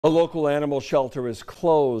A local animal shelter is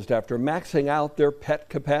closed after maxing out their pet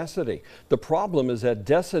capacity. The problem is at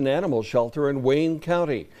Destin Animal Shelter in Wayne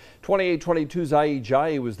County. 2822's Ai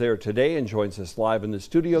Jai was there today and joins us live in the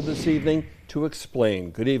studio this evening to explain.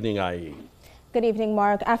 Good evening, Ai. Good evening,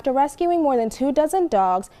 Mark. After rescuing more than 24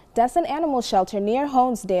 dogs, Destin Animal Shelter near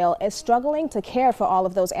Honesdale is struggling to care for all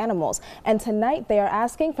of those animals. And tonight they are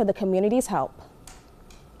asking for the community's help.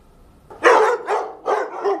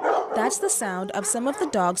 That's the sound of some of the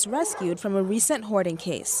dogs rescued from a recent hoarding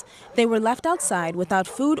case. They were left outside without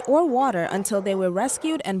food or water until they were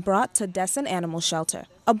rescued and brought to Destin Animal Shelter.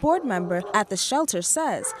 A board member at the shelter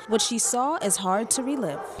says what she saw is hard to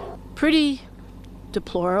relive. Pretty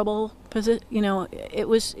deplorable, you know, it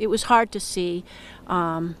was hard to see,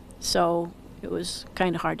 so it was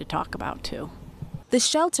kind of hard to talk about too. The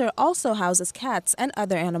shelter also houses cats and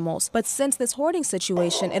other animals, but since this hoarding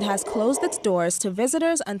situation, it has closed its doors to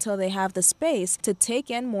visitors until they have the space to take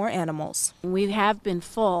in more animals. We have been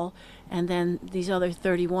full, and then these other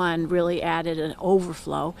 31 really added an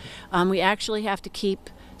overflow. We actually have to keep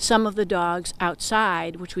some of the dogs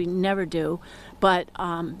outside, which we never do, but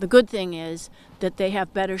the good thing is that they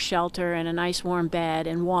have better shelter and a nice warm bed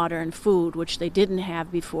and water and food, which they didn't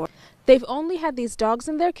have before. They've only had these dogs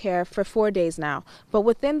in their care for 4 days now, but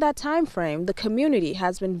within that time frame, the community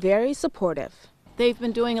has been very supportive. They've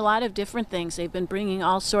been doing a lot of different things. They've been bringing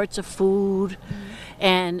all sorts of food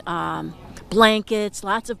and blankets,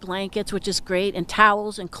 lots of blankets, which is great, and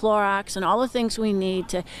towels and Clorox and all the things we need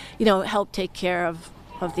to, you know, help take care of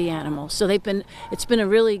the animals. So it's been a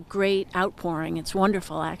really great outpouring. It's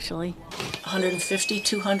wonderful, actually. 150,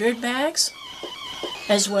 200 bags,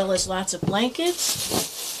 as well as lots of blankets.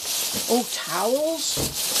 Oh,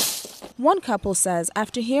 towels. One couple says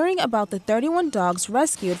after hearing about the 31 dogs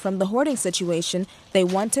rescued from the hoarding situation, they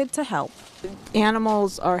wanted to help.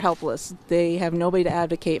 Animals are helpless. They have nobody to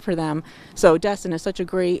advocate for them. So Destin is such a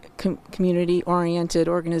great community-oriented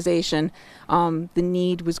organization. The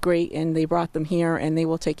need was great, and they brought them here, and they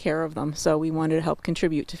will take care of them. So we wanted to help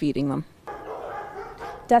contribute to feeding them.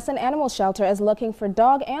 Destin Animal Shelter is looking for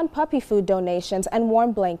dog and puppy food donations and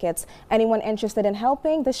warm blankets. Anyone interested in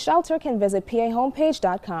helping the shelter can visit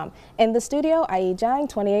PAHomepage.com. In the studio, Ai Jai,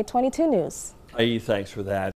 2822 News. Ai, thanks for that.